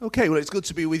Okay, well, it's good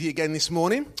to be with you again this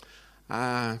morning.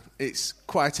 It's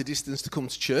quite a distance to come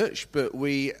to church, but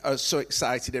we are so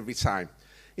excited every time.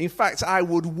 In fact, I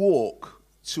would walk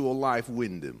to a live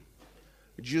Wyndham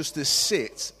just to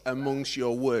sit amongst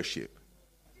your worship.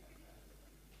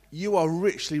 You are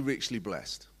richly, richly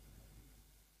blessed.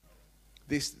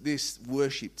 This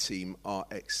worship team are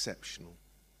exceptional.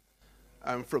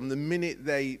 And from the minute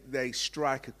they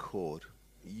strike a chord,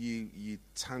 you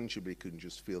tangibly can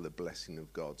just feel the blessing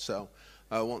of God. So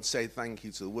I want to say thank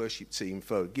you to the worship team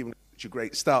for giving such a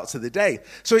great start to the day.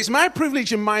 So it's my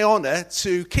privilege and my honor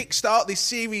to kickstart this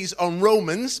series on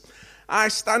Romans. I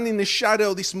stand in the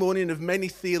shadow this morning of many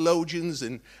theologians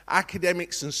and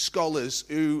academics and scholars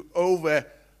who over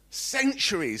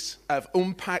centuries have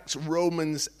unpacked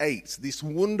Romans 8, this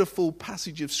wonderful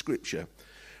passage of scripture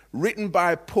written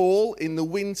by Paul in the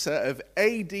winter of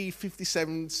AD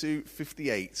 57 to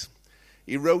 58.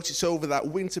 He wrote it over that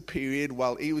winter period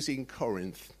while he was in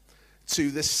Corinth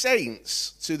to the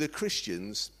saints, to the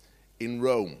Christians in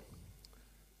Rome.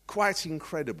 Quite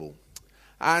incredible.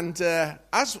 And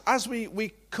as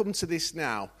we come to this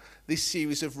now, this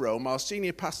series of Rome, our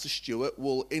senior pastor Stuart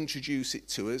will introduce it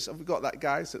to us. Have we got that,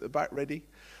 guys, at the back ready?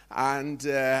 And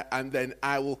then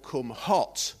I will come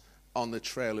hot on the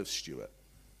trail of Stuart.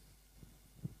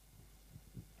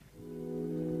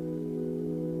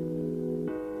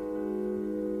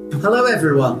 Hello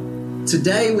everyone.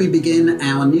 Today we begin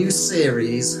our new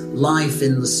series, Life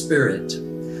in the Spirit.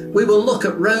 We will look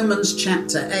at Romans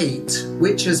chapter 8,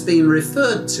 which has been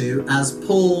referred to as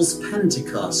Paul's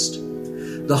Pentecost.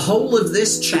 The whole of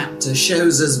this chapter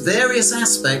shows us various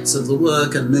aspects of the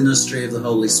work and ministry of the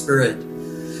Holy Spirit.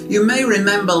 You may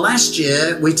remember last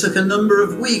year we took a number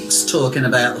of weeks talking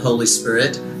about the Holy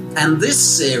Spirit, and this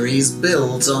series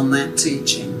builds on that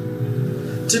teaching.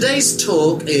 Today's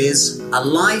talk is a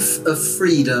life of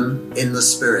freedom in the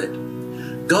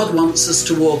Spirit. God wants us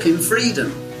to walk in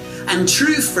freedom, and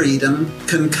true freedom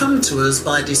can come to us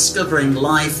by discovering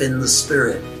life in the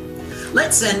Spirit.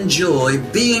 Let's enjoy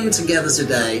being together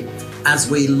today as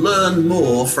we learn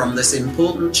more from this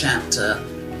important chapter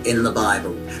in the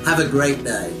Bible. Have a great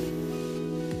day.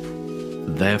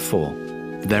 Therefore,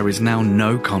 there is now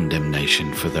no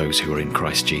condemnation for those who are in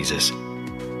Christ Jesus.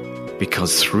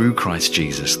 Because through Christ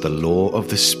Jesus, the law of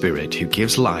the Spirit who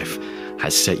gives life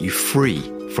has set you free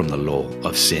from the law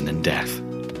of sin and death.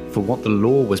 For what the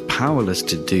law was powerless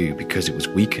to do because it was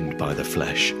weakened by the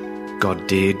flesh, God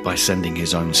did by sending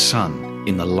his own Son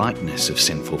in the likeness of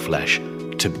sinful flesh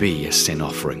to be a sin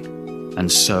offering.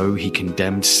 And so he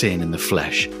condemned sin in the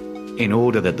flesh, in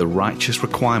order that the righteous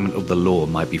requirement of the law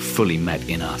might be fully met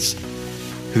in us,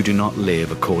 who do not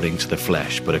live according to the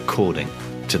flesh, but according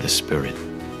to the Spirit.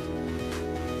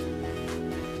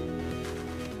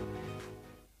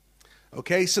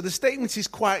 Okay, so the statement is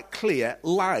quite clear,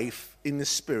 life in the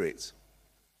Spirit.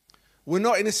 We're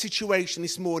not in a situation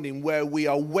this morning where we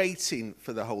are waiting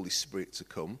for the Holy Spirit to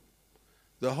come.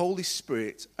 The Holy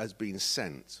Spirit has been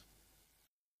sent.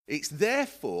 It's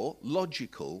therefore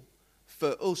logical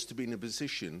for us to be in a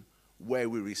position where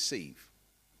we receive.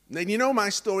 Then you know my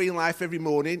story in life every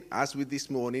morning, as with this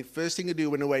morning. First thing I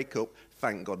do when I wake up,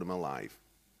 thank God I'm alive.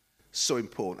 So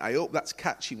important. I hope that's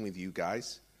catching with you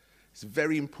guys. It's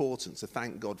very important to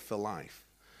thank God for life.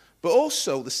 But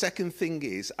also, the second thing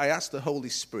is, I ask the Holy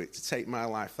Spirit to take my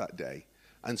life that day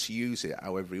and to use it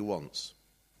however he wants.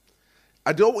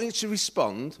 I don't want you to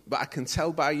respond, but I can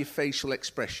tell by your facial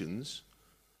expressions,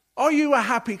 are you a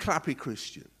happy, clappy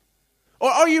Christian? Or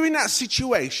are you in that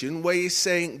situation where you're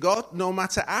saying, God, no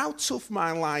matter how tough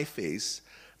my life is,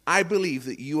 I believe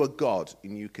that you are God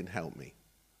and you can help me.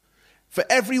 For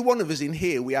every one of us in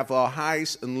here, we have our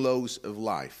highs and lows of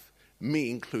life.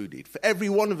 Me included. For every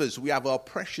one of us, we have our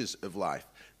pressures of life,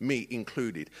 me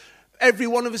included. Every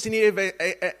one of us in here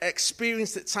have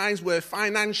experienced at times where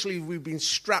financially we've been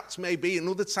strapped maybe, and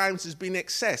other times there's been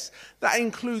excess. That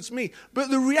includes me. But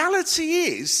the reality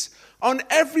is, on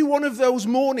every one of those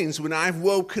mornings when I've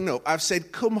woken up, I've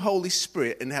said, come Holy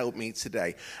Spirit and help me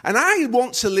today. And I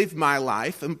want to live my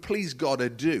life, and please God I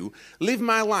do, live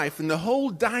my life in the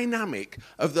whole dynamic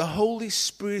of the Holy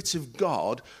Spirit of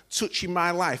God touching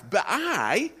my life. But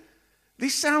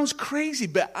this sounds crazy,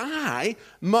 but I,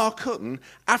 Mark Hutton,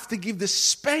 have to give the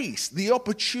space, the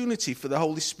opportunity for the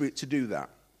Holy Spirit to do that.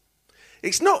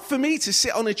 It's not for me to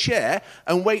sit on a chair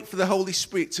and wait for the Holy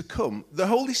Spirit to come. The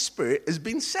Holy Spirit has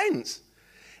been sent.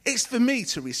 It's for me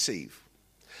to receive.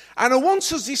 And I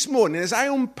want us this morning, as I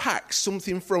unpack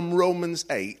something from Romans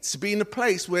 8, to be in a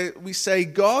place where we say,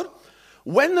 God,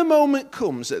 when the moment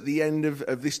comes at the end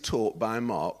of this talk by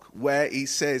Mark, where he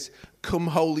says, come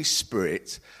Holy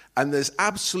Spirit, and there's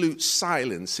absolute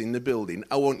silence in the building,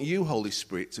 I want you, Holy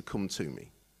Spirit, to come to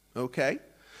me. Okay?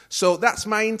 So that's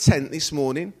my intent this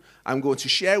morning. I'm going to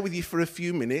share with you for a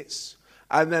few minutes,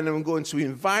 and then I'm going to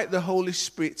invite the Holy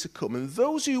Spirit to come. And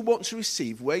those who want to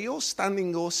receive, where you're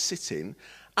standing or sitting,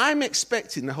 I'm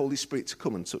expecting the Holy Spirit to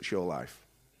come and touch your life.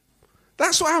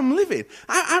 That's what I'm living.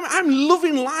 I'm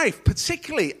loving life,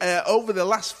 particularly over the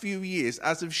last few years,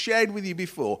 as I've shared with you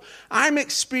before. I'm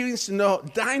experiencing the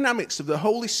dynamics of the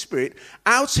Holy Spirit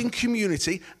out in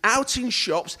community, out in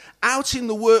shops, out in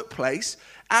the workplace,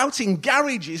 out in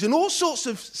garages, and all sorts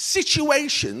of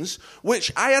situations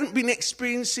which I hadn't been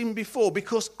experiencing before,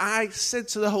 because I said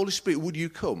to the Holy Spirit, would you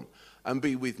come and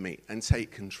be with me and take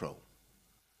control?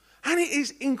 And it is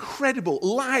incredible.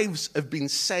 Lives have been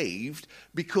saved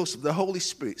because of the Holy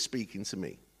Spirit speaking to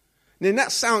me. Now,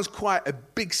 that sounds quite a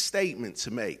big statement to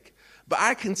make, but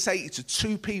I can take you to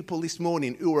 2 people this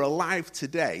morning who are alive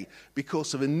today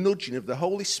because of a nudging of the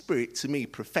Holy Spirit to me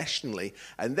professionally,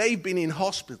 and they've been in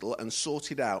hospital and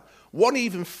sorted out. One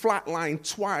even flatlined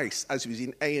twice as he was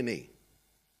in A&E.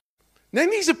 Now,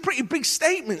 these are pretty big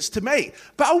statements to make,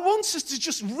 but I want us to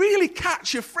just really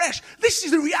catch afresh. This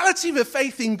is the reality of a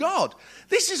faith in God.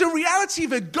 This is a reality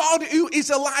of a God who is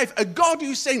alive, a God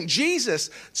who sent Jesus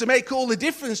to make all the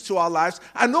difference to our lives,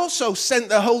 and also sent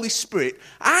the Holy Spirit.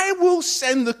 I will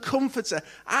send the Comforter.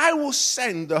 I will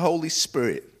send the Holy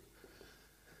Spirit.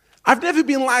 I've never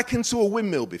been likened to a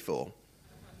windmill before,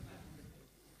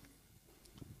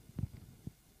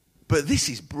 but this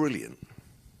is brilliant.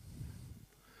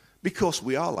 Because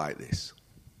we are like this.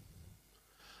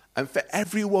 And for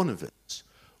every one of us,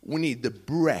 we need the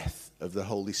breath of the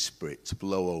Holy Spirit to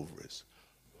blow over us.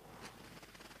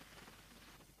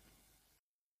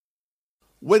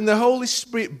 When the Holy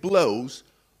Spirit blows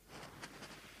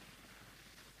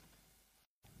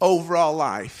over our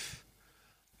lives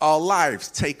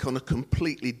take on a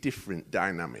completely different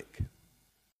dynamic.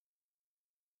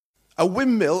 A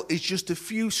windmill is just a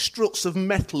few struts of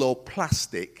metal or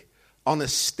plastic on a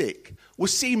stick. We're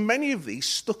seeing many of these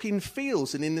stuck in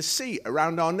fields and in the sea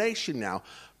around our nation now,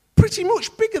 pretty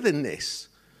much bigger than this.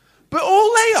 But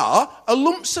all they are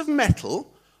lumps of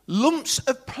metal, lumps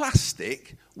of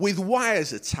plastic with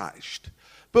wires attached.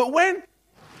 But when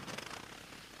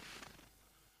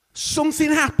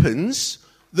something happens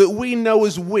that we know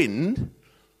as wind,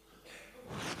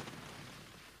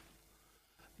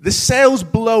 the sails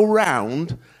blow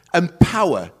round and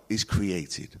power is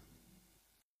created.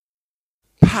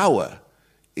 Power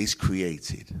is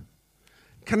created.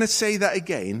 Can I say that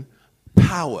again?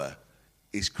 Power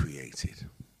is created.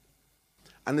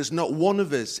 And there's not one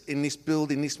of us in this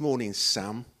building this morning,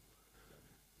 Sam,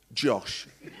 Josh.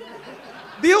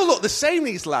 They all look the same,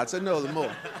 these lads. I know them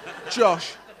all.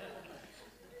 Josh,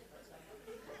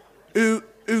 who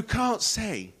can't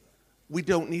say we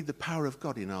don't need the power of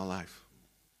God in our life.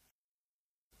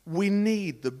 We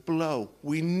need the blow.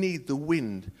 We need the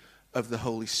wind of the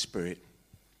Holy Spirit.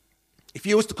 If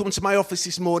you was to come to my office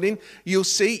this morning, you'll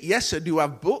see, yes, I do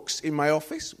have books in my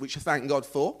office, which I thank God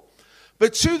for.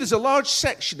 But 2, there's a large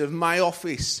section of my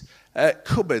office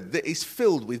cupboard that is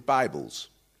filled with Bibles.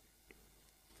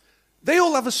 They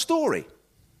all have a story.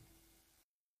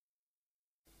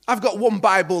 I've got one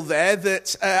Bible there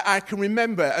that I can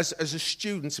remember as a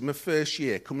student in my first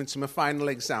year, coming to my final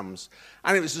exams.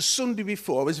 And it was the Sunday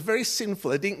before. I was very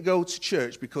sinful. I didn't go to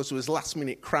church because it was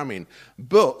last-minute cramming.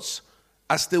 But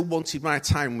I still wanted my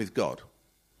time with God.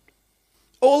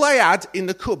 All I had in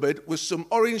the cupboard was some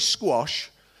orange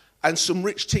squash and some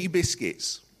rich tea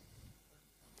biscuits.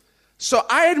 So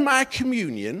I had my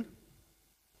communion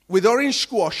with orange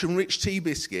squash and rich tea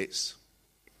biscuits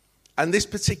and this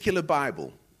particular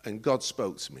Bible, and God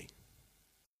spoke to me.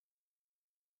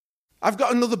 I've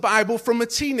got another Bible from my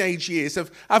teenage years.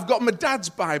 I've got my dad's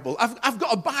Bible. I've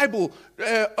got a Bible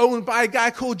owned by a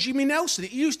guy called Jimmy Nelson.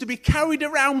 It used to be carried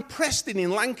around Preston in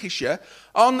Lancashire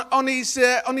on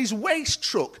his waste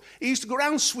truck. He used to go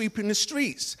around sweeping the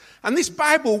streets. And this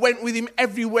Bible went with him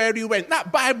everywhere he went.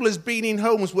 That Bible has been in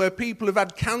homes where people have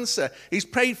had cancer. He's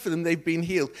prayed for them, they've been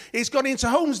healed. It's gone into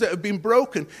homes that have been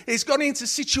broken. It's gone into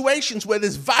situations where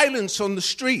there's violence on the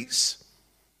streets.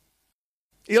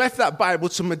 He left that Bible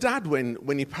to my dad when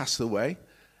he passed away,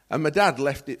 and my dad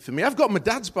left it for me. I've got my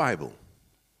dad's Bible.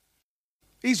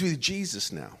 He's with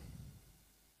Jesus now.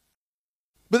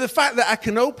 But the fact that I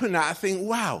can open that, I think,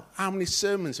 wow, how many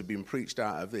sermons have been preached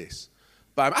out of this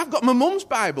Bible? I've got my mum's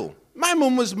Bible. My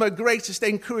mum was my greatest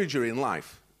encourager in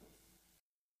life.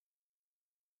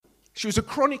 She was a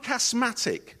chronic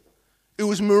asthmatic who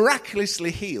was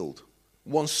miraculously healed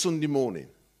one Sunday morning.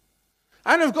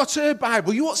 And I've got her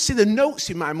Bible. You won't see the notes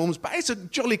in my mum's Bible. It's a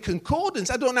jolly concordance.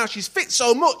 I don't know how she's fit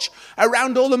so much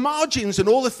around all the margins and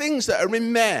all the things that are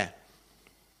in there.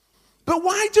 But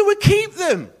why do we keep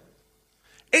them?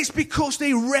 It's because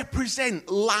they represent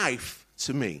life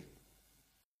to me.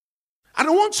 And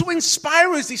I want to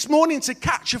inspire us this morning to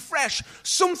catch afresh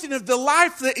something of the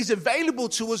life that is available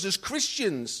to us as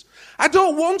Christians. I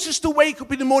don't want us to wake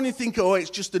up in the morning and think, oh, it's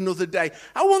just another day.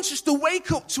 I want us to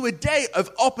wake up to a day of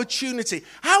opportunity.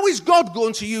 How is God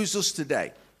going to use us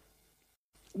today?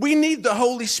 We need the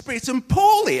Holy Spirit. And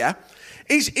Paul here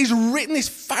is written this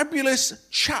fabulous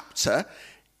chapter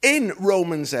in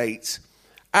Romans 8.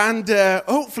 And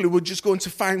hopefully we're just going to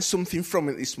find something from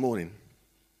it this morning.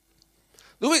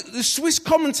 The Swiss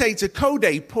commentator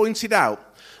Code pointed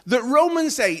out that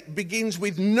Romans 8 begins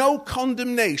with no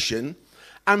condemnation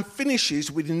and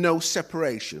finishes with no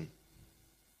separation.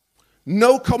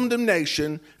 No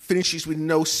condemnation finishes with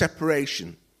no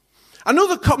separation.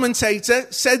 Another commentator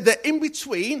said that in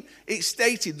between, it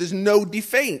stated there's no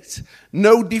defeat.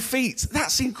 No defeat.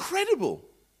 That's incredible.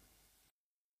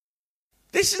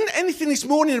 This isn't anything this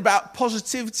morning about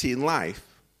positivity in life.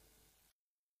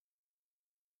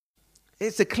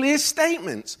 It's a clear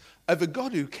statement of a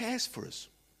God who cares for us.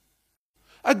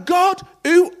 A God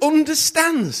who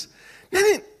understands. Now,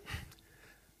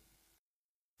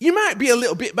 you might be a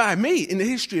little bit by me in the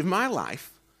history of my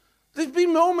life. There have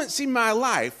been moments in my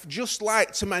life, just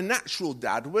like to my natural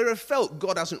dad, where I felt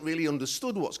God hasn't really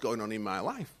understood what's going on in my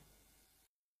life.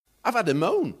 I've had a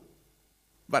moan.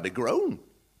 I've had a groan.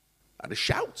 I've had a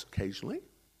shout occasionally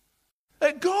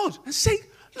at God and say,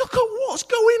 look at what's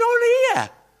going on here.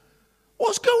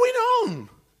 What's going on?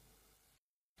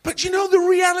 But you know, the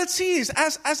reality is,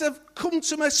 as I've come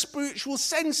to my spiritual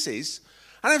senses,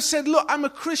 and I've said, look, I'm a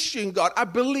Christian, God. I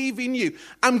believe in you.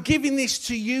 I'm giving this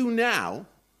to you now.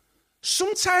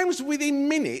 Sometimes within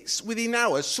minutes, within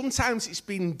hours, sometimes it's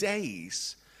been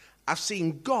days, I've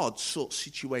seen God sort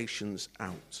situations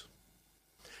out.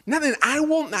 Now then, I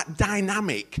want that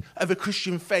dynamic of a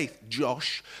Christian faith,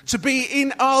 Josh, to be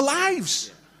in our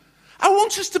lives. I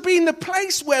want us to be in the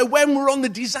place where when we're on the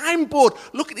design board,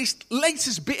 look at this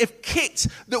latest bit of kit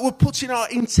that we're putting our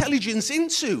intelligence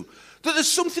into, that there's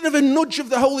something of a nudge of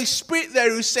the Holy Spirit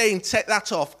there who's saying, take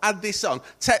that off, add this on,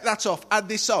 take that off, add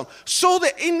this on, so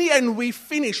that in the end we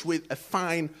finish with a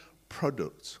fine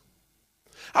product.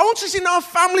 I want us in our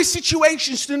family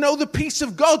situations to know the peace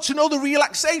of God, to know the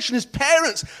relaxation as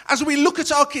parents, as we look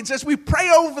at our kids, as we pray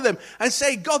over them and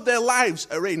say, God, their lives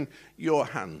are in your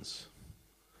hands.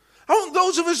 I want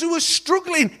those of us who are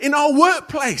struggling in our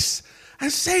workplace and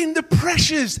saying the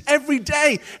pressures every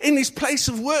day in this place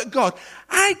of work, God,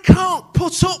 I can't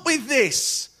put up with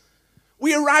this.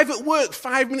 We arrive at work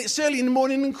 5 minutes early in the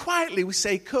morning and quietly we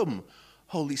say, come,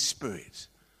 Holy Spirit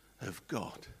of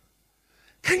God.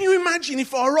 Can you imagine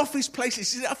if our office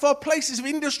places, if our places of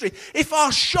industry, if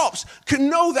our shops can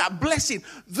know that blessing,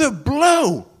 the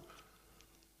blow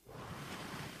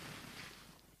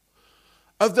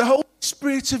of the Holy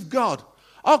Spirit of God.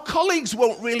 Our colleagues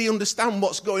won't really understand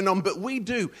what's going on, but we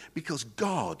do, because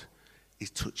God is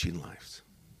touching lives.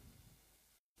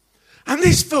 And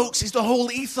this, folks, is the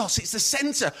whole ethos. It's the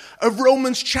center of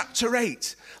Romans chapter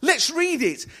 8. Let's read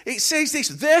it. It says this,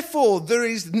 therefore there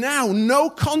is now no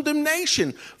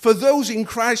condemnation for those in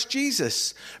Christ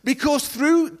Jesus, because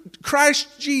through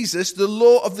Christ Jesus, the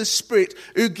law of the Spirit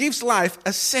who gives life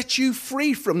has set you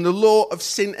free from the law of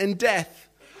sin and death.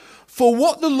 For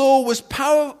what the law was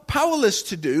powerless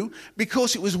to do,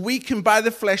 because it was weakened by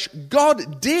the flesh,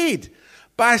 God did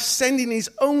by sending his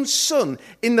own Son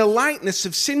in the likeness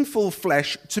of sinful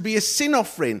flesh to be a sin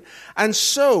offering, and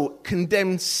so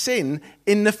condemned sin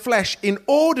in the flesh, in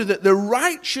order that the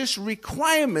righteous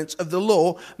requirements of the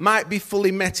law might be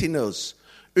fully met in us,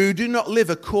 who do not live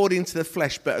according to the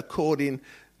flesh, but according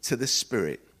to the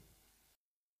Spirit.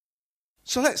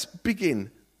 So let's begin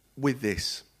with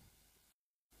this.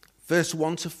 Verse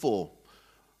 1 to 4.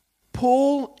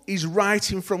 Paul is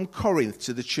writing from Corinth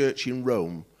to the church in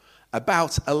Rome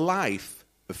about a life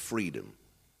of freedom.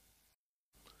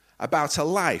 About a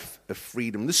life of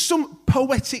freedom. There's some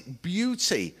poetic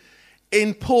beauty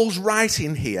in Paul's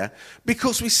writing here,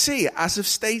 because we see, as I've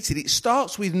stated, it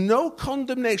starts with no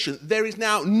condemnation. There is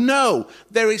now no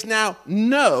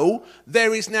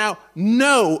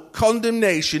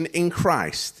condemnation in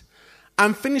Christ.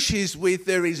 And finishes with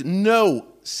there is no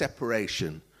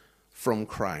separation from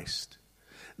Christ.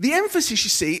 The emphasis, you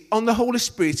see, on the Holy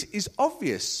Spirit is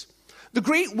obvious. The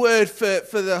Greek word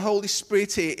for the Holy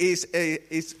Spirit here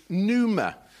is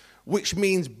pneuma, which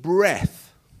means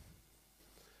breath.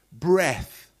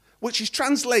 Breath, which is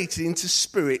translated into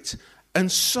spirit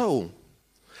and soul.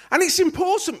 And it's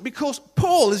important because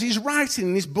Paul, as he's writing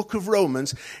in his book of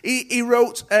Romans, he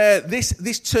wrote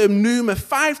this term pneuma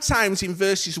 5 times in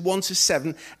verses 1 to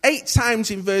 7, 8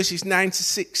 times in verses 9 to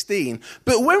 16.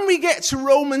 But when we get to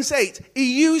Romans 8,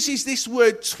 he uses this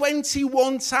word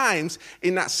 21 times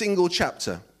in that single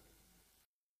chapter.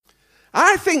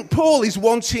 I think Paul is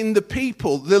wanting the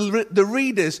people, the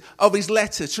readers of his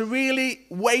letter, to really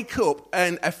wake up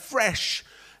and afresh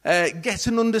get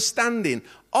an understanding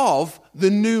of the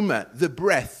pneuma, the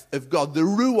breath of God, the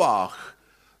ruach,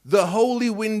 the holy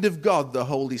wind of God, the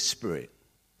Holy Spirit.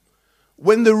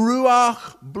 When the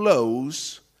ruach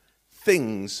blows,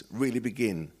 things really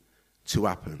begin to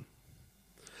happen.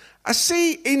 I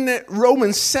see in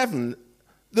Romans 7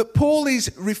 that Paul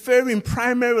is referring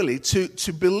primarily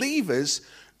to believers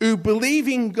who believe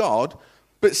in God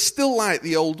but still like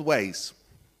the old ways.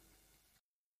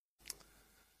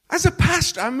 As a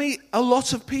pastor, I meet a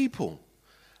lot of people.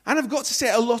 And I've got to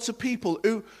say, a lot of people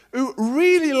who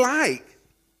really like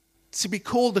to be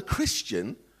called a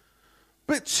Christian,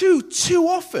 but too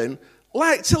often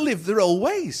like to live their old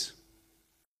ways.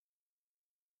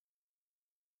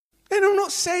 And I'm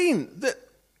not saying that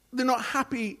they're not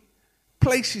happy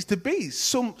places to be.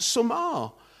 Some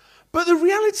are. But the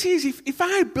reality is, if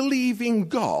I believe in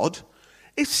God,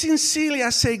 if sincerely I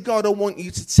say, God, I want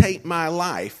you to take my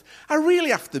life, I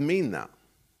really have to mean that.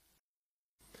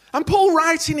 And Paul,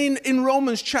 writing in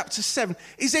Romans chapter 7,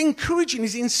 is encouraging,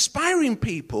 is inspiring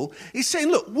people. He's saying,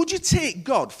 look, would you take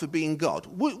God for being God?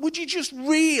 Would you just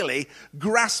really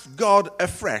grasp God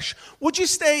afresh? Would you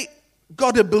say,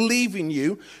 God, I believe in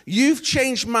you. You've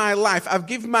changed my life. I've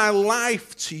given my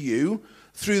life to you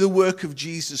through the work of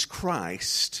Jesus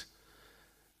Christ.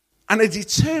 And I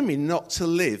determine not to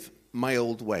live my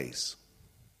old ways.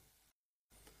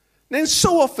 Then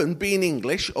so often, being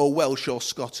English or Welsh or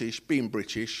Scottish, being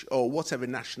British or whatever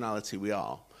nationality we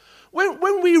are,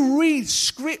 when we read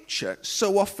Scripture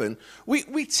so often,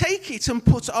 we take it and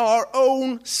put our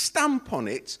own stamp on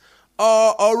it,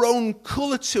 our own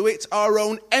colour to it, our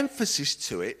own emphasis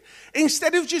to it,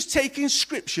 instead of just taking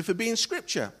Scripture for being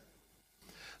Scripture.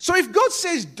 So if God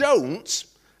says don't,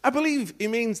 I believe he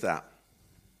means that.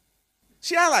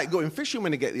 See, I like going fishing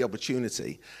when I get the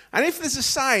opportunity. And if there's a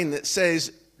sign that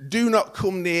says, do not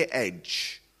come near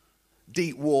edge,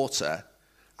 deep water,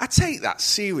 I take that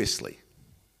seriously.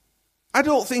 I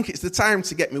don't think it's the time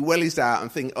to get my wellies out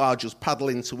and think, I'll just paddle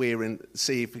into here and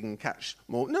see if we can catch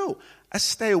more. No, I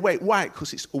stay away. Why?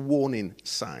 Because it's a warning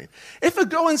sign. If I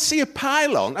go and see a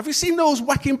pylon, have you seen those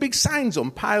whacking big signs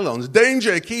on pylons?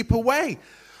 Danger, keep away.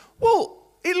 Well,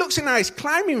 it looks a nice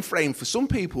climbing frame for some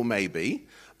people maybe,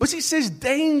 but it says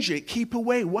danger, keep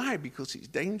away. Why? Because it's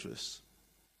dangerous.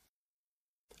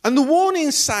 And the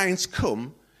warning signs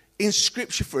come in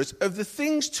Scripture for us of the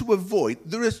things to avoid.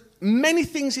 There are many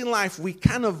things in life we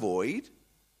can avoid,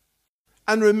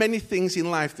 and there are many things in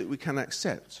life that we can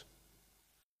accept.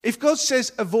 If God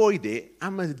says avoid it,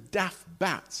 I'm a daft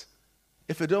bat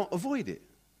if I don't avoid it.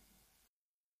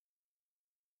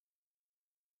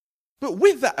 But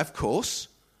with that, of course,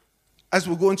 as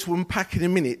we're going to unpack in a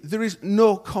minute, there is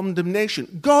no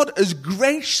condemnation. God has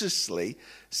graciously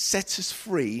set us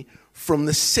free from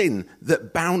the sin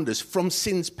that bound us, from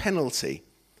sin's penalty.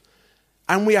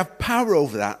 And we have power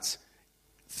over that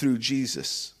through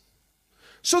Jesus.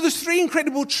 So there's 3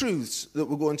 incredible truths that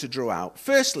we're going to draw out.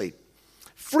 Firstly,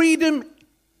 freedom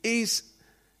is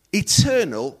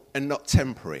eternal and not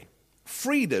temporary.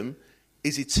 Freedom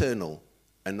is eternal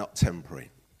and not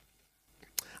temporary.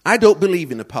 I don't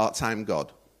believe in a part-time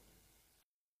God.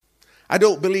 I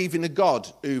don't believe in a God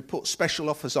who puts special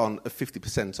offers on of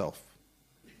 50% off.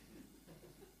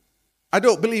 I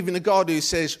don't believe in a God who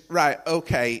says, right,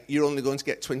 okay, you're only going to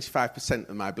get 25%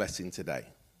 of my blessing today.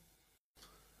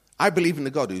 I believe in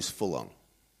a God who's full on.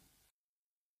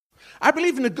 I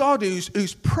believe in a God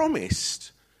who's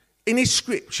promised in his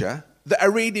Scripture that I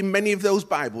read in many of those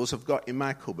Bibles I've got in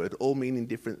my cupboard, all meaning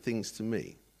different things to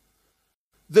me.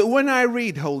 That when I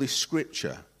read Holy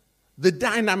Scripture, the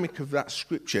dynamic of that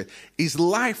Scripture is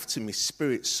life to me,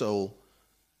 spirit, soul,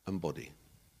 and body.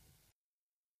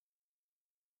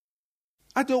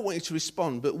 I don't want you to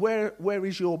respond, but where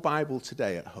is your Bible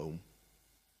today at home?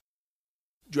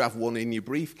 Do you have one in your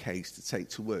briefcase to take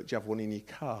to work? Do you have one in your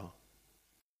car?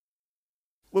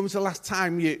 When was the last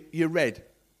time you read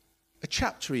a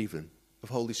chapter even of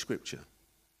Holy Scripture?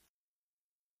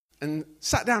 And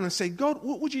sat down and say, God,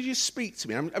 what would you just speak to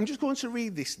me? I'm just going to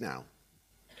read this now.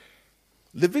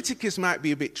 Leviticus might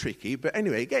be a bit tricky, but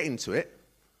anyway, get into it.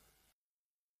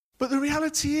 But the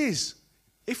reality is,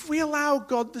 if we allow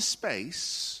God the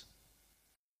space,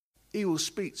 he will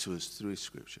speak to us through his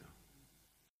Scripture.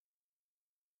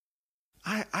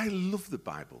 I love the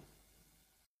Bible.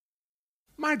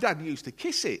 My dad used to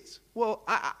kiss it. Well,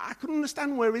 I couldn't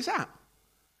understand where he's at.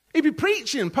 He'd be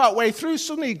preaching, part way through,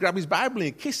 suddenly he'd grab his Bible and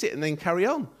he'd kiss it and then carry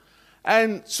on.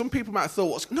 And some people might have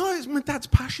thought, no, it's my dad's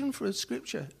passion for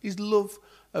Scripture, his love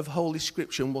of Holy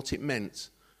Scripture and what it meant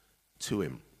to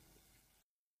him.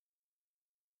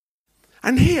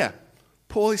 And here,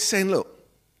 Paul is saying, look,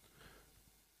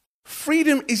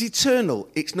 freedom is eternal,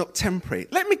 it's not temporary.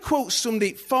 Let me quote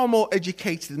somebody far more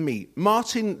educated than me.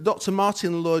 Dr.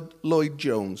 Martin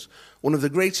Lloyd-Jones, one of the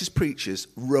greatest preachers,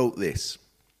 wrote this.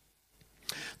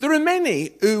 There are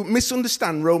many who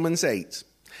misunderstand Romans 8.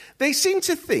 They seem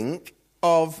to think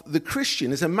of the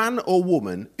Christian as a man or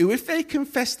woman who, if they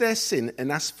confess their sin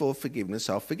and ask for forgiveness,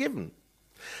 are forgiven.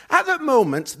 At that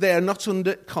moment, they are not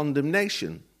under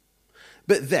condemnation.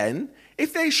 But then,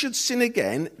 if they should sin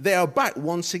again, they are back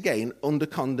once again under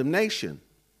condemnation.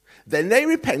 Then they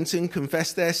repent and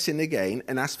confess their sin again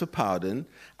and ask for pardon,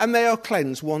 and they are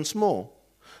cleansed once more.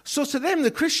 So to them,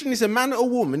 the Christian is a man or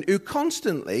woman who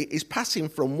constantly is passing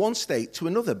from one state to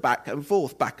another, back and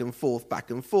forth, back and forth,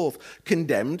 back and forth,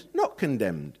 condemned, not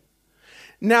condemned.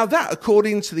 Now that,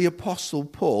 according to the Apostle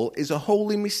Paul, is a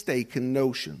wholly mistaken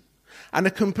notion and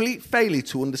a complete failure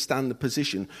to understand the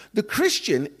position. The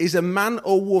Christian is a man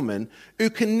or woman who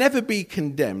can never be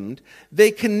condemned. They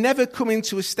can never come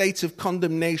into a state of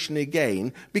condemnation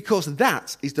again, because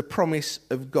that is the promise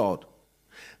of God.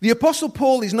 The Apostle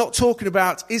Paul is not talking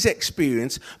about his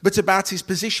experience, but about his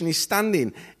position, his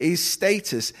standing, his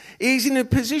status. He is in a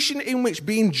position in which,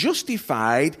 being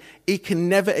justified, he can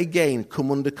never again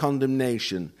come under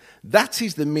condemnation. That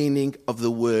is the meaning of the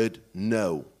word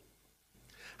know.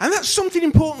 And that's something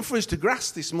important for us to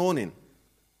grasp this morning.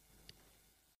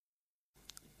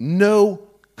 No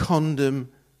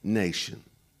condemnation.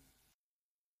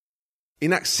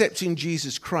 In accepting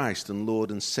Jesus Christ and Lord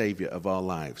and Saviour of our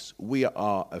lives, we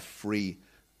are a free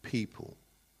people.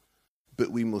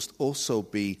 But we must also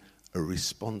be a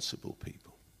responsible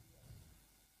people.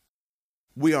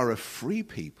 We are a free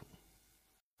people,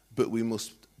 but we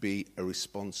must be a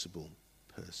responsible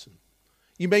person.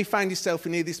 You may find yourself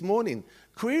in here this morning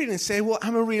querying and say, well,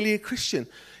 am I really a Christian?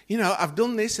 You know, I've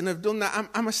done this and I've done that.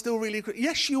 Am I still really a Christian?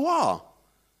 Yes, you are.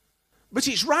 But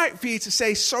it's right for you to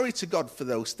say sorry to God for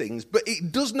those things. But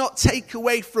it does not take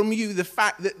away from you the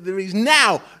fact that there is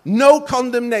now no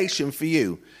condemnation for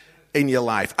you in your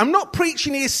life. I'm not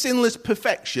preaching here sinless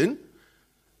perfection,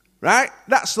 right?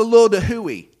 That's the load of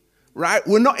hooey, right?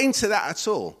 We're not into that at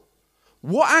all.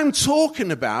 What I'm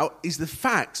talking about is the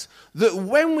fact that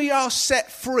when we are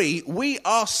set free, we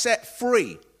are set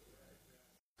free.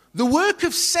 The work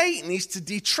of Satan is to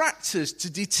detract us, to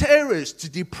deter us, to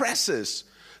depress us,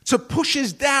 to push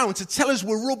us down, to tell us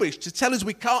we're rubbish, to tell us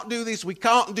we can't do this, we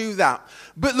can't do that.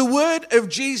 But the word of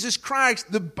Jesus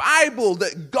Christ, the Bible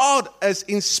that God has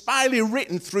inspiredly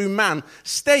written through man,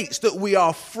 states that we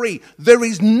are free. There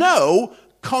is no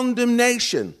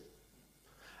condemnation.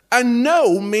 And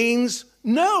no means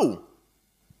no.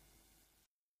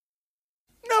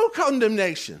 No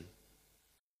condemnation.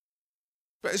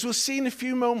 But as we'll see in a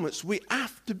few moments, we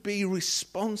have to be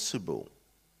responsible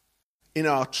in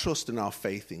our trust and our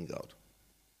faith in God.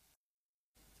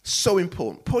 So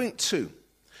important. Point 2.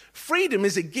 Freedom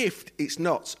is a gift, it's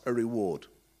not a reward.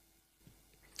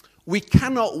 We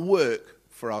cannot work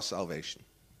for our salvation.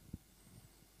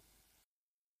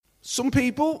 Some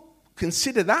people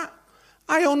consider that.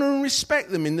 I honor and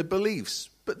respect them in their beliefs,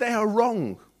 but they are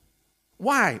wrong.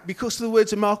 Why? Because of the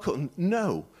words of Mark Hutton?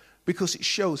 No, because it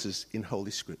shows us in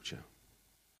Holy Scripture.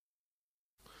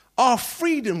 Our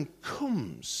freedom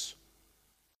comes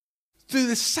through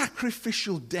the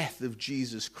sacrificial death of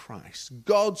Jesus Christ,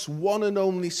 God's one and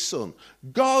only Son.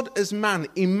 God as man,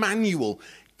 Emmanuel,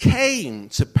 came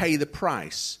to pay the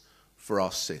price for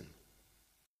our sin.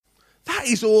 That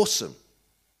is awesome.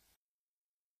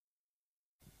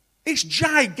 It's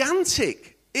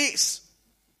gigantic. It's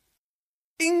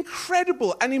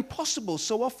incredible and impossible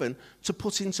so often to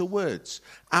put into words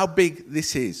how big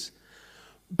this is.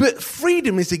 But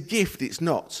freedom is a gift, it's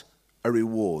not a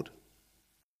reward.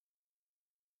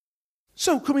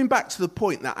 So coming back to the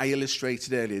point that I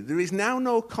illustrated earlier, there is now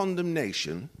no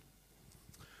condemnation.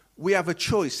 We have a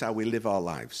choice how we live our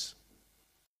lives.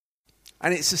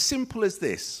 And it's as simple as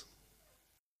this.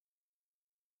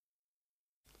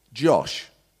 Josh,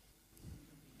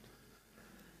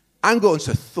 I'm going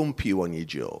to thump you on your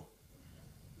jaw.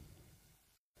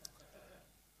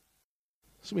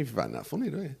 Some of you find that funny,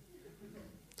 don't you?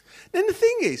 Then the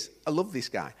thing is, I love this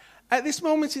guy. At this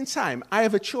moment in time, I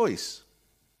have a choice.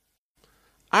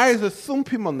 I either thump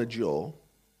him on the jaw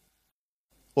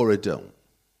or I don't.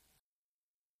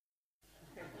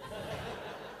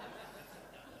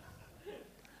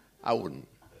 I wouldn't.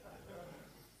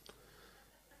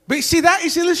 But you see, that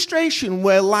is illustration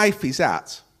where life is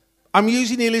at. I'm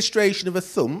using the illustration of a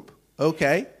thump,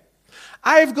 okay?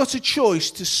 I have got a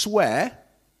choice to swear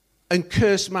and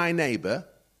curse my neighbour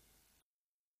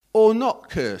or not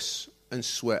curse and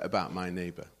swear about my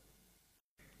neighbour.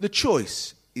 The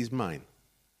choice is mine.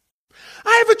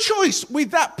 I have a choice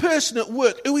with that person at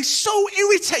work who is so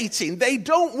irritating. They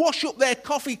don't wash up their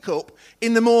coffee cup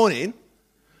in the morning.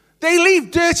 They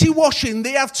leave dirty washing.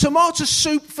 They have tomato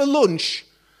soup for lunch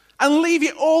and leave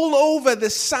it all over the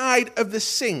side of the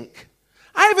sink.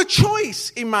 I have a choice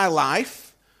in my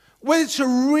life whether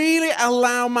to really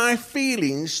allow my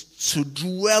feelings to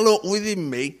dwell up within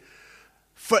me,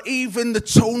 for even the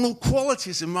tonal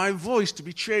qualities of my voice to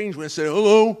be changed when I say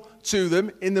hello to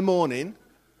them in the morning,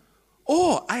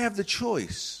 or I have the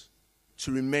choice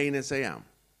to remain as I am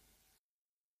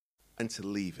and to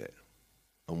leave it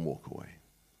and walk away.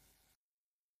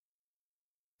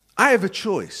 I have a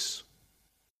choice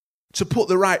to put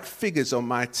the right figures on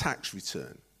my tax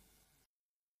return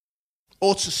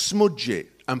or to smudge it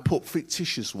and put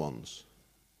fictitious ones.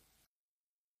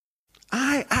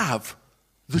 I have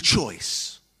the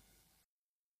choice.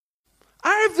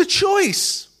 I have the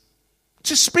choice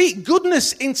to speak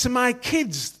goodness into my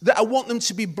kids, that I want them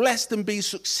to be blessed and be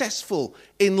successful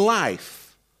in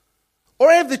life. Or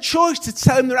I have the choice to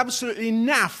tell them they're absolutely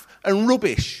naff and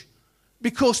rubbish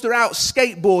because they're out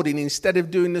skateboarding instead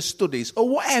of doing the studies, or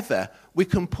whatever we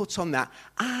can put on that.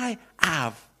 I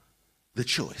have the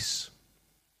choice.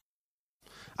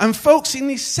 And folks, in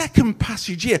this second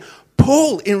passage here,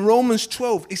 Paul in Romans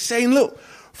 12 is saying, look,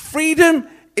 freedom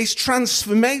is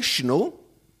transformational.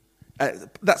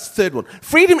 That's the third one.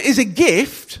 Freedom is a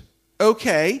gift,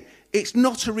 okay? It's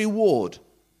not a reward.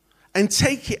 And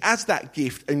take it as that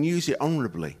gift and use it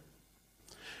honorably.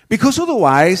 Because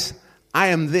otherwise, I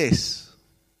am this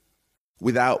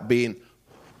without being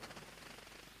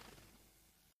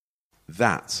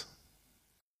that.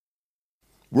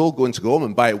 We're all going to go home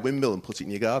and buy a windmill and put it in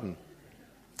your garden.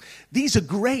 These are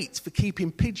great for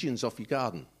keeping pigeons off your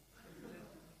garden.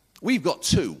 We've got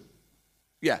 2.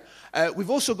 Yeah. We've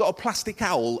also got a plastic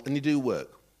owl, and they do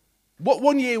work.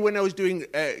 One year when I was doing,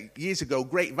 years ago,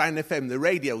 Grapevine FM, the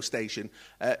radio station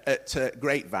at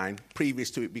Grapevine,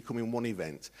 previous to it becoming One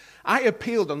Event, I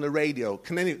appealed on the radio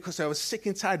because I was sick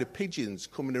and tired of pigeons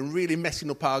coming and really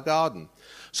messing up our garden.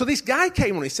 So this guy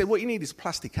came on, he said, what you need is a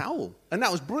plastic owl. And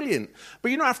that was brilliant. But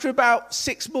you know, after about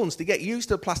 6 months, they get used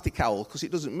to a plastic owl because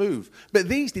it doesn't move. But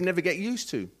these, they never get used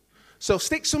to. So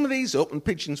stick some of these up and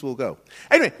pigeons will go.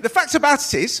 Anyway, the fact about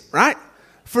it is, right,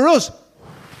 for us,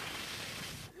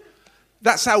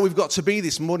 that's how we've got to be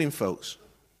this morning, folks.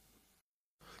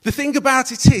 The thing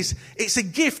about it is, it's a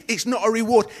gift, it's not a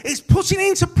reward. It's putting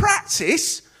into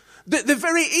practice the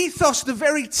very ethos, the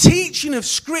very teaching of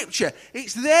Scripture.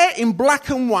 It's there in black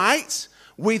and white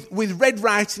with red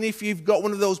writing if you've got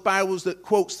one of those Bibles that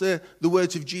quotes the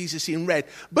words of Jesus in red.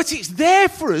 But it's there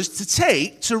for us to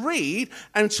take, to read,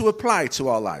 and to apply to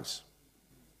our lives.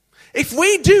 If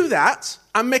we do that,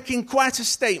 I'm making quite a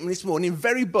statement this morning,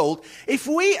 very bold. If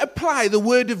we apply the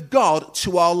Word of God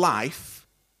to our life,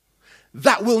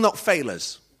 that will not fail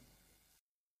us.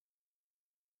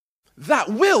 That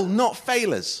will not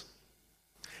fail us.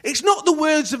 It's not the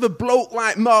words of a bloke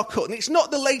like Mark Hutton. It's not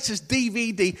the latest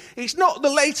DVD. It's not the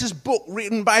latest book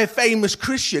written by a famous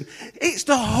Christian. It's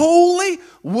the holy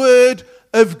Word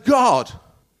of God.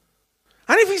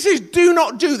 And if he says, do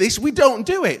not do this, we don't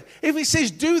do it. If he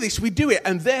says, do this, we do it.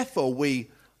 And therefore, we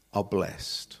are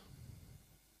blessed.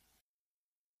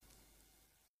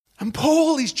 And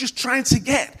Paul is just trying to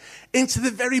get into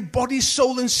the very body,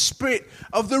 soul, and spirit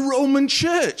of the Roman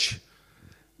church.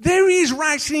 There he is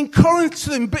writing in Corinth to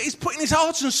them, but he's putting his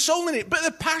heart and soul in it. But the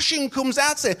passion comes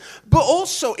out there. But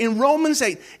also in Romans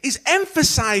 8, he's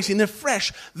emphasizing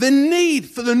afresh the need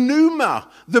for the pneuma,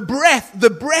 the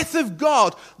breath of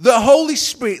God, the Holy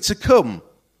Spirit to come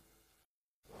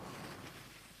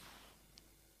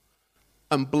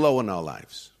and blow on our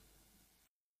lives.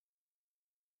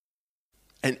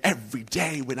 And every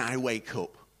day when I wake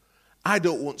up, I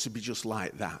don't want to be just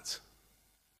like that.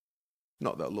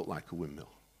 Not that I look like a windmill.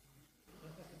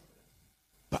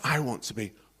 But I want to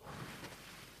be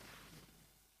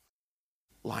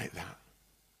like that.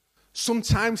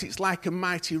 Sometimes it's like a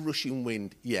mighty rushing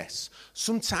wind, yes.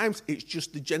 Sometimes it's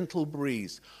just the gentle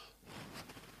breeze.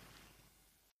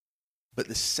 But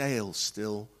the sails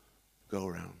still go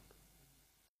round.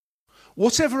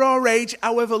 Whatever our age,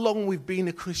 however long we've been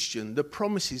a Christian, the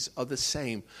promises are the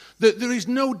same. There is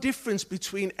no difference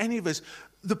between any of us.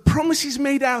 The promises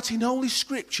made out in Holy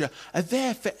Scripture are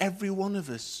there for every one of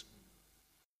us.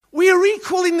 We are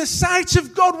equal in the sight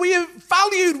of God. We are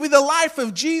valued with the life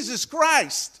of Jesus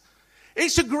Christ.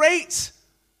 It's a great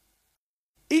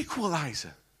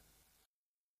equalizer.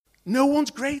 No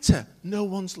one's greater, no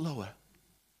one's lower.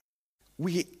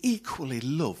 We are equally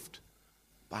loved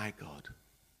by God.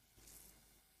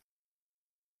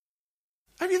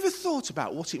 Have you ever thought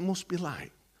about what it must be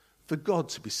like for God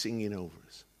to be singing over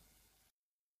us?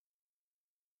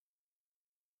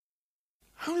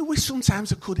 I only wish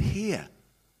sometimes I could hear.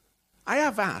 I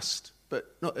have asked,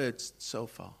 but not heard so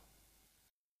far.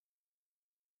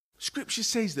 Scripture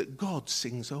says that God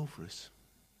sings over us.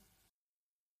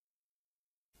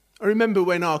 I remember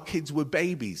when our kids were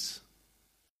babies.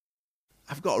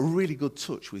 I've got a really good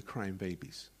touch with crying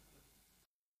babies.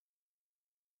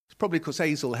 It's probably because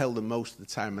Hazel held them most of the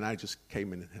time and I just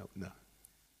came in and helped. No.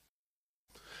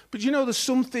 But you know, there's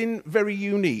something very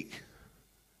unique,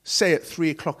 say at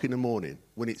 3 o'clock in the morning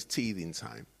when it's teething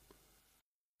time,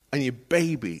 and your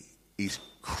baby is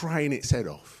crying its head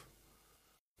off,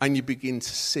 and you begin to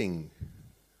sing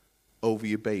over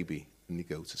your baby and you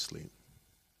go to sleep.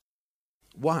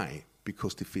 Why?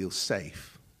 Because they feel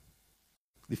safe,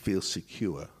 they feel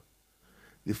secure,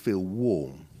 they feel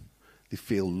warm, they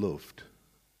feel loved.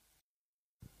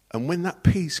 And when that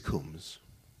peace comes,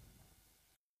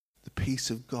 the peace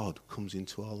of God comes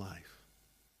into our life.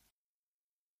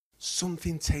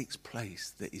 Something takes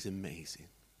place that is amazing.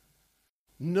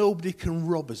 Nobody can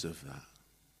rob us of that.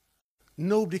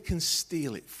 Nobody can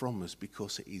steal it from us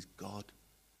because it is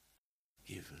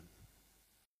God-given.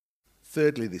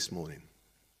 Thirdly this morning,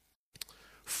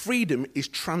 freedom is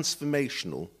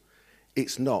transformational.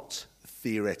 It's not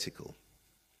theoretical.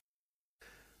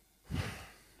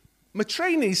 My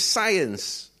training is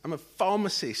science. I'm a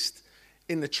pharmacist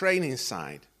in the training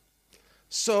side.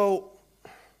 So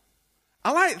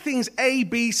I like things A,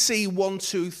 B, C, 1,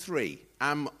 2, 3.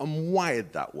 I'm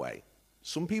wired that way.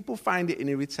 Some people find it an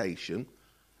irritation.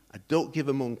 I don't give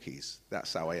a monkeys.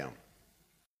 That's how I am.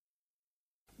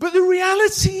 But the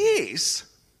reality is,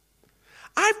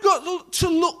 I've got to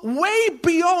look way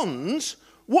beyond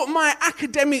what my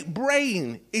academic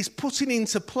brain is putting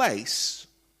into place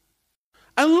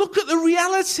and look at the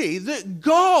reality that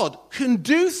God can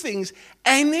do things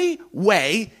any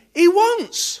way he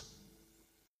wants.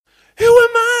 Who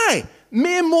am I,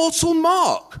 mere mortal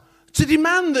Mark, to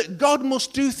demand that God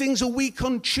must do things a week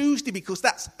on Tuesday because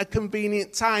that's a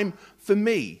convenient time for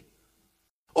me?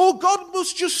 Or God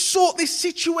must just sort this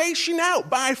situation out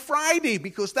by Friday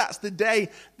because that's the day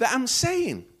that I'm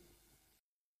saying.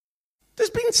 There's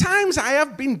been times I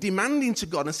have been demanding to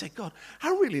God and said, God, I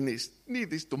really need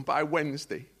this done by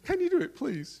Wednesday. Can you do it,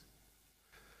 please?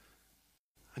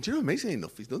 And you know, amazingly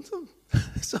enough, he's done some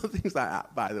things like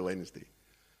that by the Wednesday.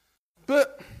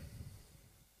 But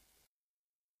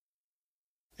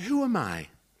who am I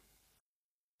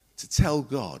to tell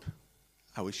God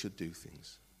how he should do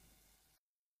things?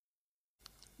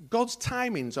 God's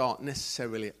timings aren't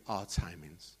necessarily our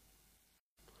timings.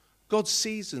 God's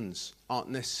seasons aren't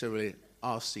necessarily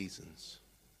our seasons.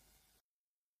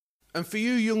 And for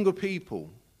you younger people,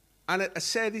 and I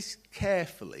say this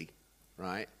carefully,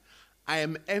 right? I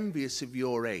am envious of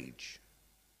your age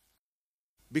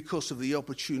because of the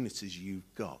opportunities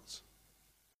you've got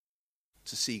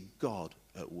to see God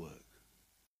at work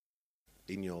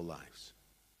in your lives.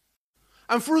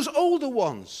 And for us older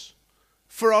ones,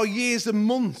 for our years and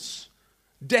months,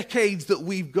 decades that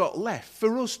we've got left,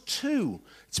 for us too,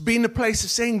 to be in a place of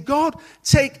saying, God,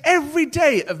 take every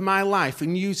day of my life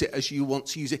and use it as you want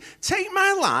to use it. Take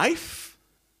my life,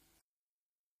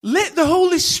 let the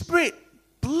Holy Spirit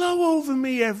blow over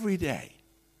me every day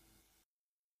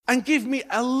and give me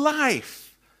a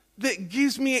life that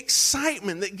gives me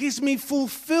excitement, that gives me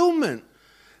fulfillment,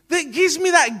 that gives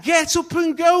me that get up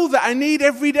and go that I need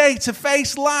every day to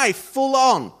face life full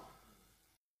on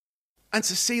and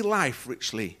to see life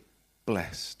richly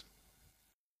blessed.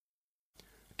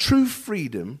 True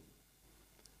freedom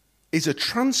is a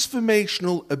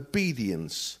transformational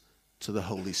obedience to the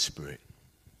Holy Spirit.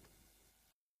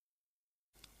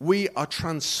 We are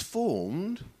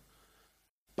transformed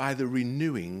by the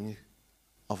renewing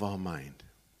of our mind.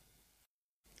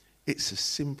 It's as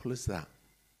simple as that.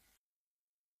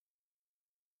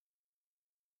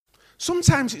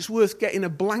 Sometimes it's worth getting a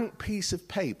blank piece of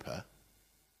paper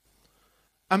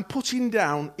and putting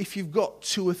down, if you've got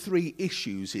 2 or 3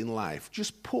 issues in life,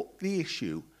 just put the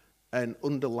issue and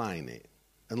underline it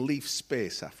and leave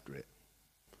space after it.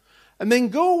 And then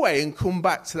go away and come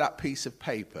back to that piece of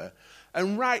paper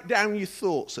and write down your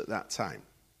thoughts at that time.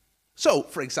 So,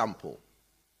 for example,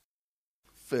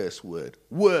 first word,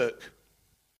 work.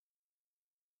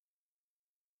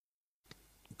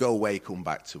 go away, come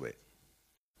back to it.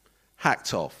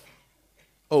 Hacked off,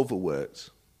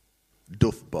 overworked,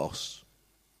 duff boss,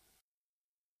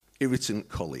 irritant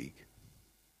colleague,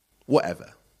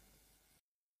 whatever.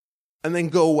 And then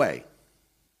go away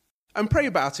and pray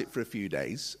about it for a few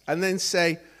days and then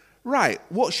say, right,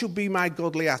 what should be my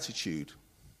godly attitude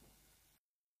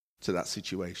to that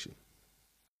situation?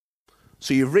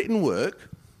 So you've written work,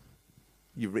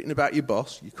 you've written about your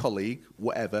boss, your colleague,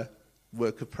 whatever,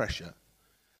 work of pressure.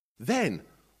 Then,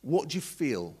 what do you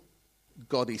feel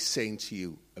God is saying to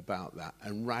you about that?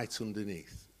 And right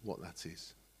underneath what that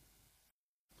is.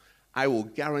 I will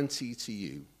guarantee to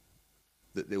you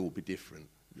that they will be different,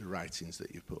 the writings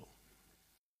that you put.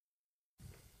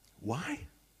 Why?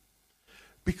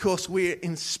 Because we're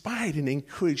inspired and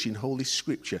encouraged in Holy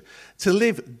Scripture to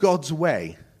live God's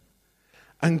way.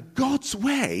 And God's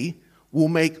way will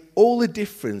make all the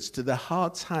difference to the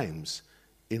hard times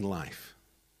in life.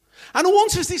 And I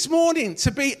want us this morning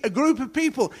to be a group of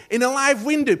people in a live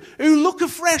window who look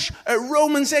afresh at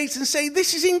Romans 8 and say,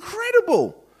 this is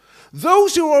incredible.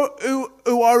 Those who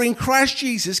are in Christ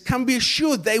Jesus can be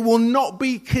assured they will not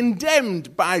be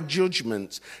condemned by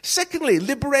judgment. Secondly,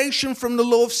 liberation from the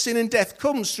law of sin and death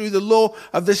comes through the law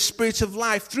of the Spirit of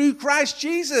life through Christ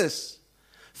Jesus.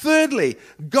 Thirdly,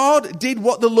 God did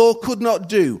what the law could not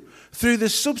do. Through the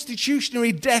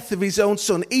substitutionary death of his own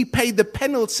Son, he paid the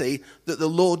penalty that the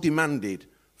law demanded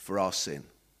for our sin.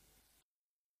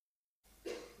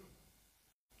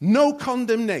 No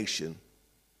condemnation,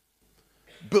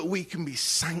 but we can be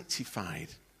sanctified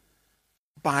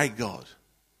by God,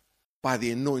 by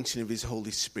the anointing of his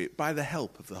Holy Spirit, by the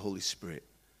help of the Holy Spirit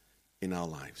in our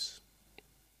lives.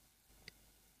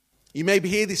 You may be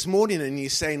here this morning and you're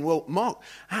saying, well, Mark,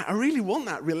 I really want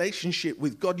that relationship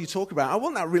with God you talk about. I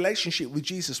want that relationship with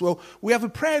Jesus. Well, we have a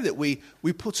prayer that we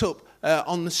put up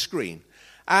on the screen.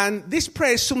 And this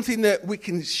prayer is something that we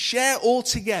can share all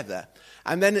together.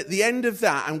 And then at the end of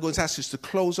that, I'm going to ask us to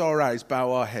close our eyes,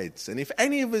 bow our heads. And if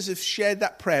any of us have shared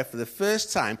that prayer for the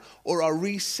first time or are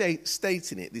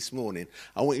restating it this morning,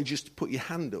 I want you just to put your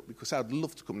hand up because I'd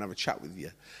love to come and have a chat with you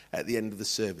at the end of the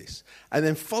service. And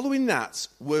then following that,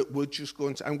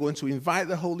 I'm going to invite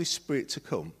the Holy Spirit to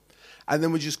come. And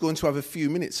then we're just going to have a few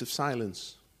minutes of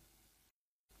silence.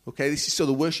 Okay, this is so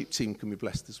the worship team can be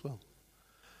blessed as well.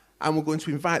 And we're going to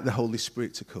invite the Holy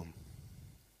Spirit to come.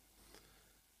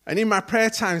 And in my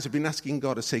prayer times, I've been asking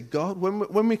God to say, God,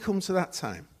 when we come to that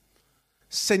time,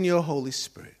 send your Holy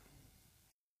Spirit.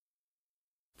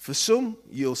 For some,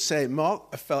 you'll say, Mark,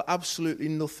 I felt absolutely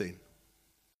nothing.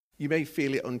 You may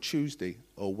feel it on Tuesday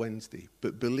or Wednesday,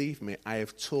 but believe me, I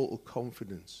have total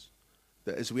confidence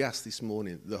that as we ask this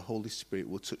morning, the Holy Spirit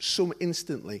will touch. Some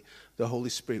instantly, the Holy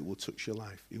Spirit will touch your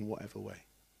life in whatever way.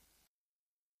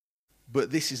 But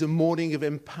this is a morning of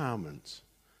empowerment.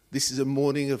 This is a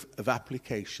morning of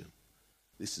application.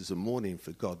 This is a morning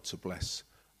for God to bless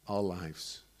our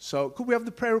lives. So could we have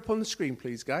the prayer up on the screen,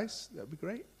 please, guys? That would be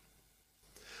great.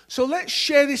 So let's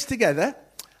share this together,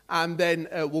 and then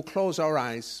we'll close our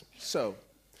eyes. So,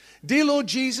 dear Lord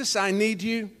Jesus, I need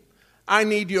you. I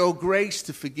need your grace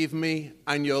to forgive me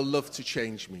and your love to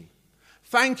change me.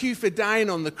 Thank you for dying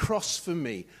on the cross for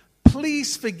me.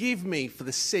 Please forgive me for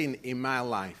the sin in my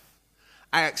life.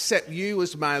 I accept you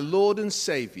as my Lord and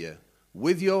Savior.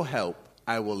 With your help,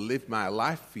 I will live my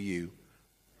life for you.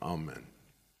 Amen.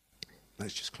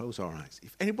 Let's just close our eyes.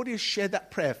 If anybody has shared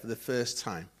that prayer for the first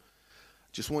time,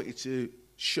 I just want you to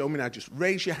show me now. Just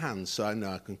raise your hand so I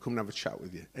know I can come and have a chat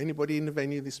with you. Anybody in the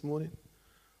venue this morning?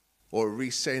 Or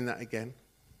re-saying that again?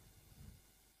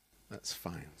 That's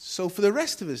fine. So for the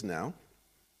rest of us now,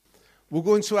 we're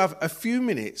going to have a few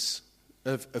minutes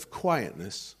of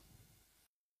quietness.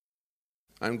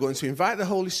 I'm going to invite the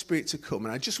Holy Spirit to come,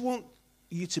 and I just want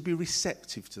you to be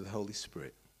receptive to the Holy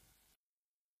Spirit.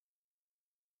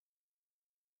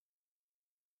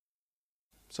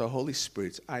 So, Holy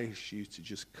Spirit, I ask you to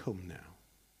just come now.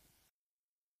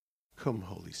 Come,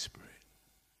 Holy Spirit.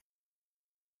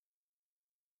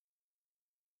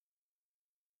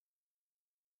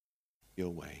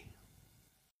 Your way.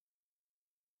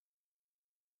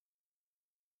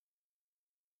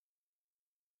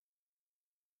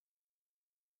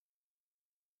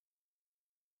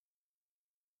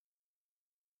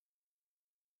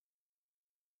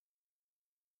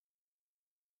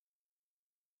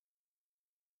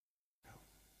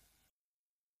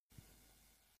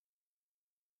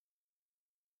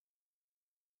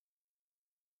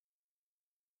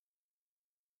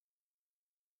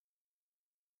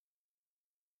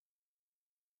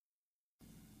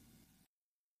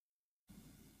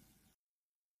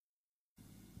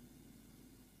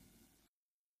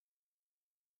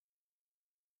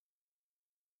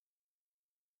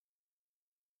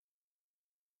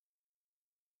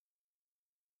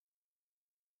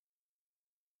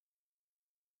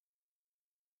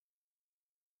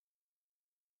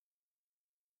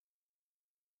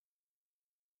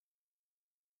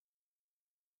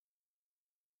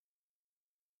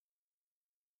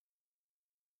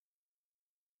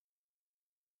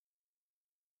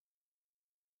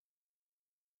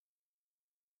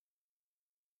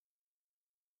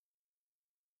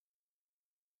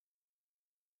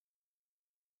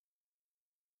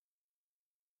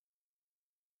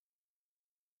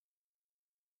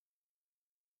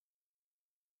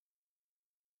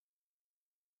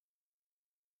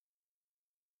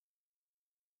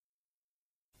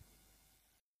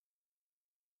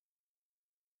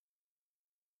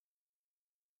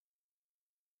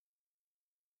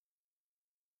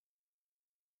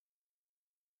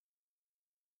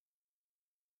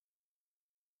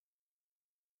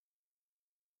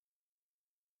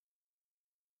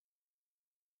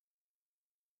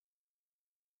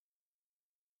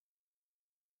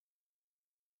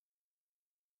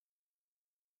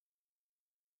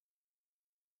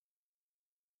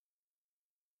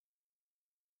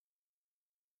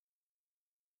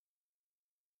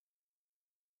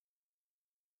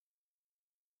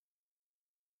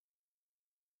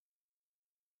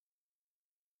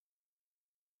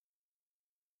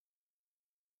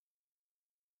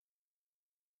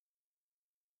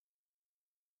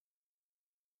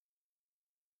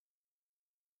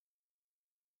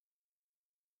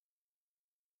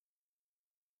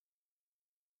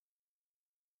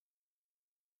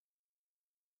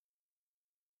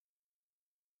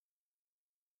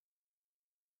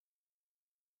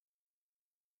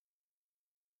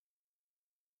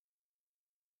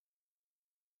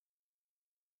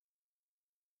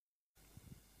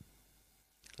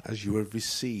 as you have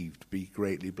received, be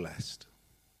greatly blessed.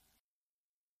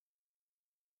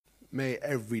 May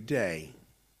every day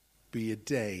be a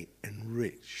day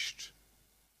enriched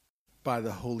by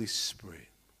the Holy Spirit,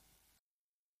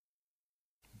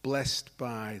 blessed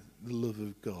by the love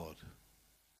of God,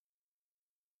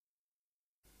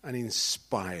 and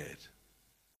inspired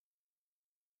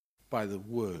by the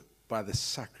work, by the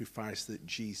sacrifice that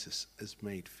Jesus has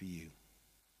made for you.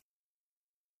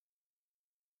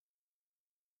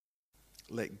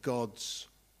 Let God's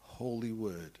holy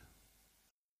word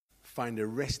find a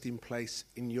resting place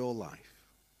in your life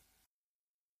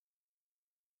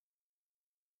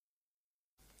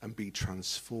and be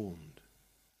transformed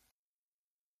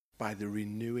by the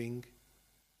renewing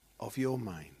of your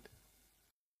mind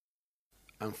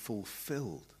and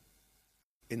fulfilled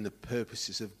in the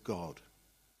purposes of God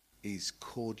He's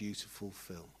called you to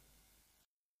fulfill.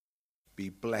 Be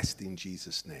blessed in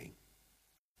Jesus' name.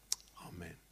 Amen.